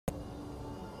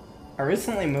I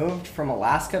recently moved from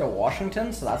Alaska to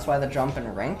Washington, so that's why the jump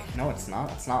in rank. No, it's not.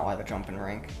 That's not why the jump in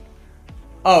rank.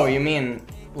 Oh, you mean,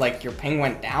 like, your ping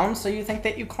went down, so you think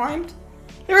that you climbed?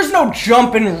 There is no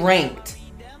jump in ranked!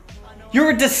 You're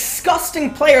a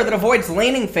disgusting player that avoids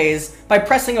laning phase by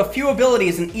pressing a few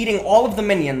abilities and eating all of the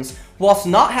minions, whilst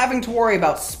not having to worry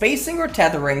about spacing or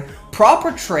tethering,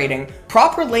 proper trading,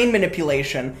 proper lane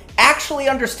manipulation, actually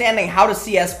understanding how to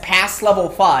CS past level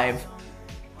 5.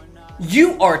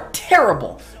 You are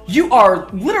terrible. You are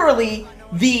literally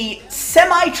the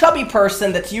semi-chubby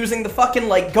person that's using the fucking,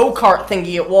 like, go-kart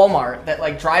thingy at Walmart that,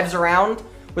 like, drives around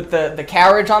with the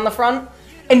carriage on the front,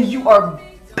 and you are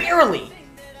barely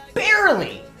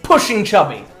pushing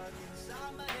chubby.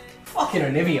 Fucking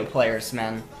Anivia players,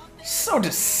 man. So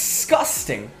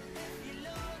disgusting.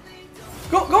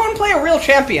 Go and play a real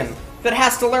champion that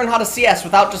has to learn how to CS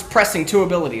without just pressing 2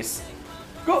 abilities.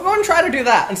 Go and try to do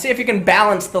that and see if you can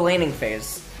balance the laning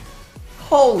phase.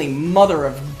 Holy mother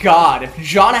of God, if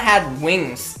Janna had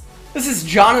wings. This is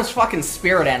Janna's fucking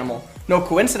spirit animal. No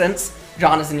coincidence,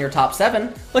 Janna's in your top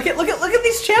 7. Look at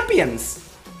these champions.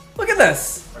 Look at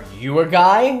this. Are you a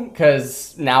guy?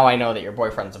 Cause now I know that your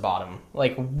boyfriend's a bottom.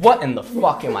 Like, what in the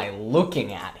fuck am I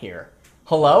looking at here?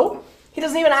 Hello? He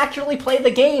doesn't even actually play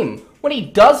the game. When he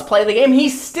does play the game,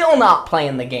 he's still not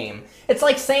playing the game. It's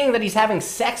like saying that he's having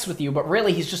sex with you, but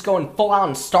really he's just going full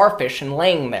on starfish and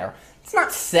laying there. It's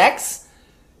not sex.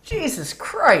 Jesus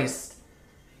Christ.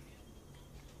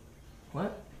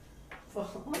 What?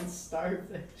 Full on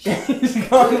starfish. He's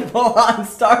going full on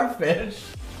starfish.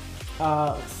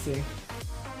 Let's see.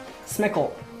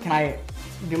 Smickle, can I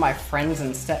do my friends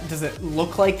instead? Does it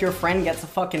look like your friend gets a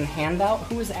fucking handout?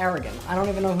 Who is arrogant? I don't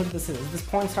even know who this is. Is this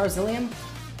Porn Star Zillion?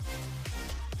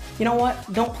 You know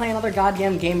what? Don't play another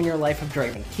goddamn game in your life of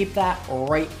Draven. Keep that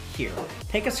right here.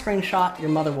 Take a screenshot. Your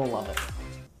mother will love it.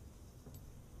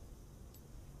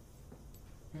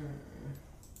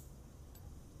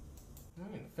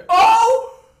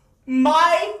 Oh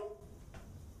my!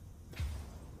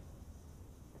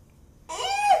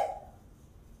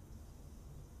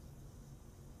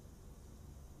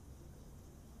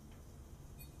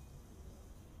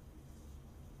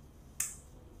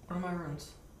 What are my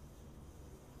runes?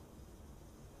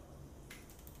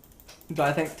 Do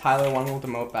I think Tyler 1 will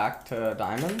demote back to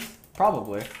Diamond?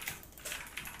 Probably.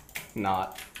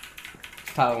 Not.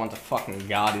 Tyler 1's a fucking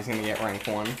god, he's gonna get rank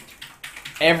 1.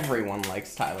 Everyone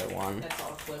likes Tyler 1. That's all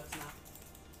clips now.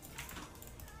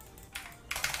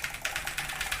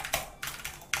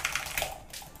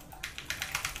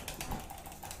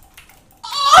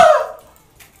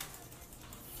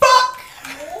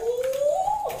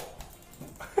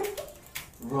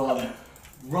 Run.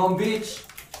 Run, bitch.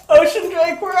 Ocean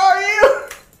Drake, where are you?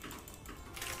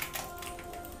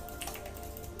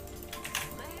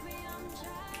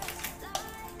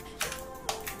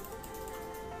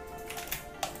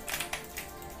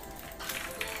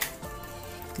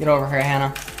 Get over here,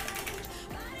 Hannah.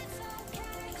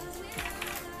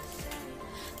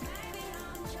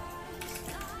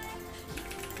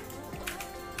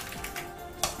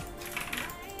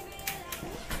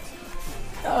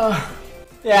 Oh.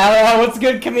 Yeah, what's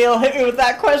good, Camille? Hit me with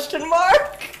that question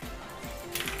mark.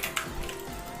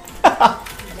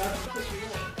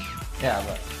 Yeah,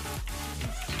 but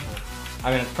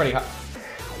I mean, it's pretty hard.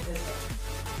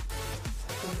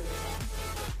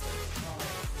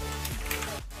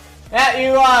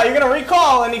 Yeah, you're gonna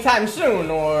recall anytime soon,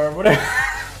 or whatever.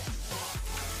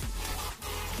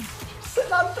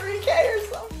 Sitting on 3K or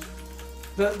something.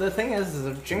 The thing is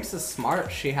if Jinx is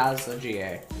smart, she has a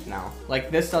GA now.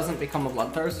 Like, this doesn't become a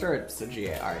Bloodthirster, it's a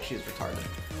GA. Alright, she's retarded.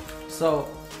 So,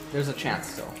 there's a chance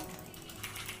still.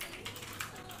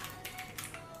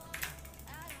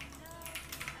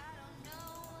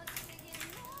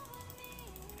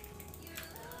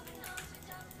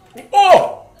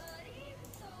 Oh!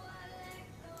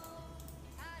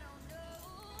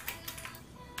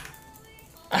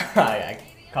 I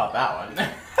caught that one.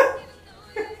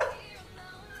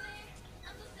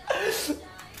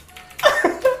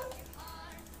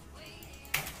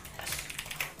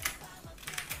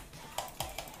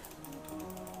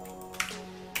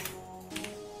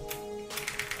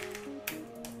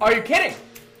 Are you kidding?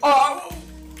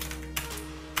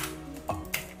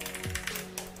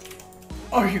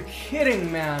 Are you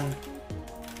kidding, man?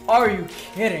 Are you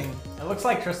kidding? It looks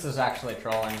like Trista's actually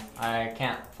trolling. I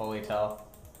can't fully tell.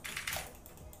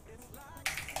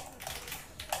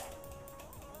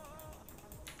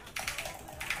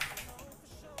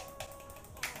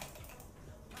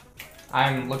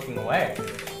 I'm looking away.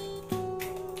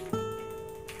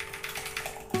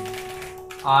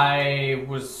 I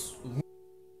was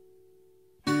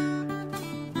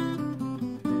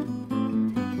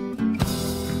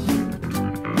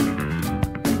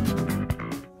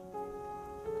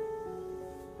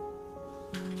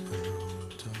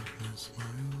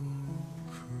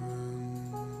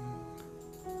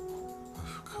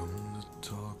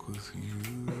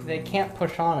They can't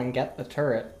push on and get the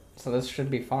turret, so this should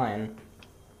be fine.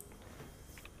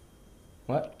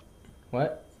 What?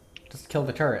 What? Just kill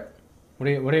the turret. What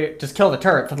do you, just kill the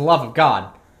turret for the love of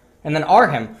God. And then R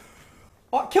him.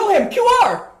 Oh, kill him!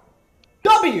 QR!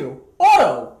 W!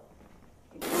 Auto!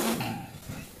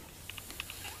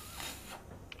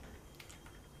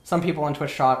 Some people on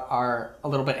Twitch chat are a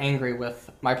little bit angry with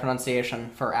my pronunciation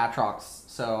for Atrox,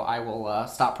 so I will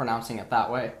stop pronouncing it that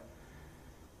way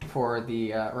for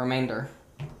the remainder.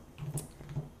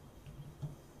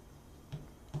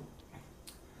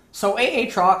 So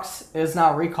Aatrox is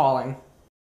now recalling.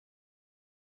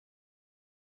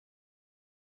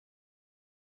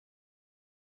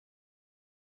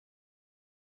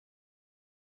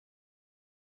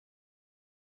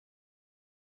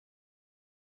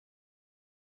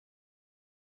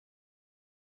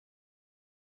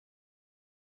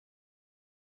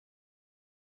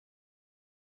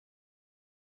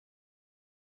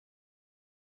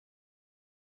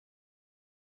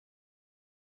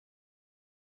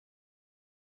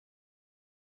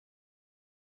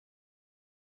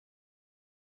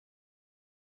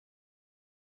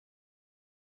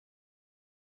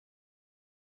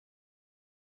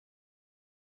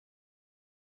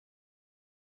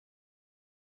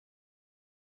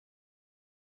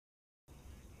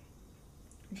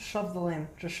 Just shove the lane.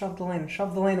 Just shove the lane.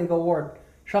 Shove the lane and go ward.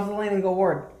 Shove the lane and go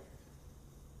ward.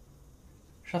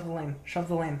 Shove the lane. Shove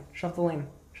the lane. Shove the lane.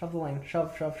 Shove the lane.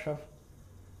 Shove, shove, shove.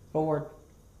 Go ward.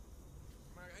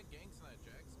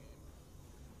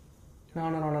 No,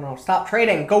 no, no, no, no. Stop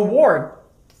trading. Go ward.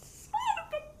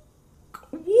 Go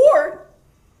ward.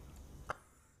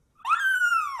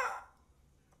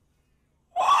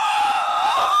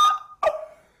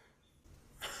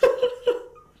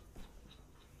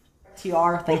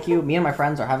 TR, thank you. Me and my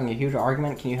friends are having a huge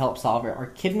argument. Can you help solve it? Are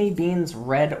kidney beans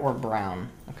red or brown?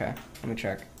 Okay, let me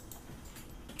check.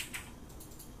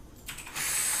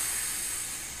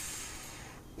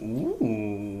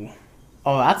 Ooh.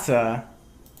 Oh, that's a...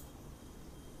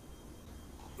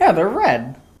 Yeah, they're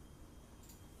red.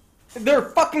 They're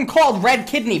fucking called red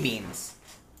kidney beans.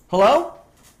 Hello?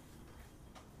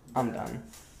 I'm done.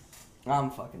 I'm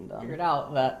fucking done. Figured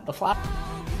out that the flat...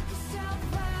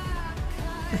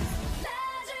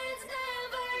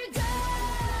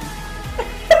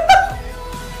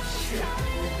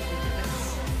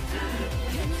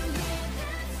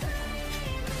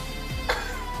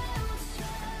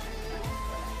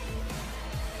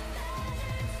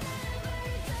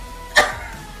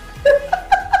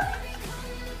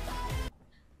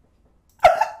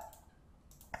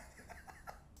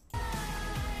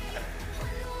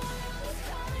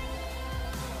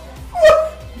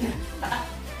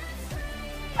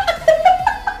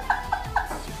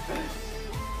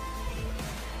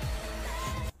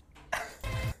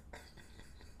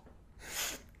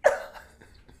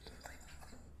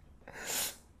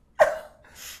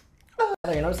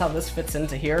 You notice how this fits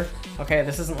into here? Okay,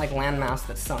 this isn't like landmass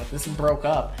that sunk. This broke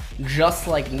up just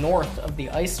like north of the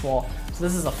ice wall. So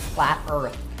this is a flat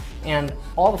earth. And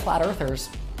all the flat earthers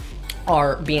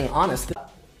are being honest.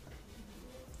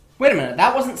 Wait a minute,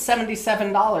 that wasn't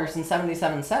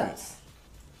 $77.77.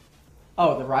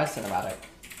 Oh, the Rise cinematic.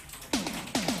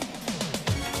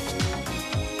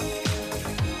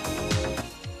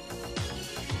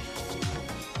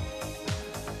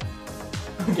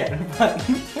 Okay, but...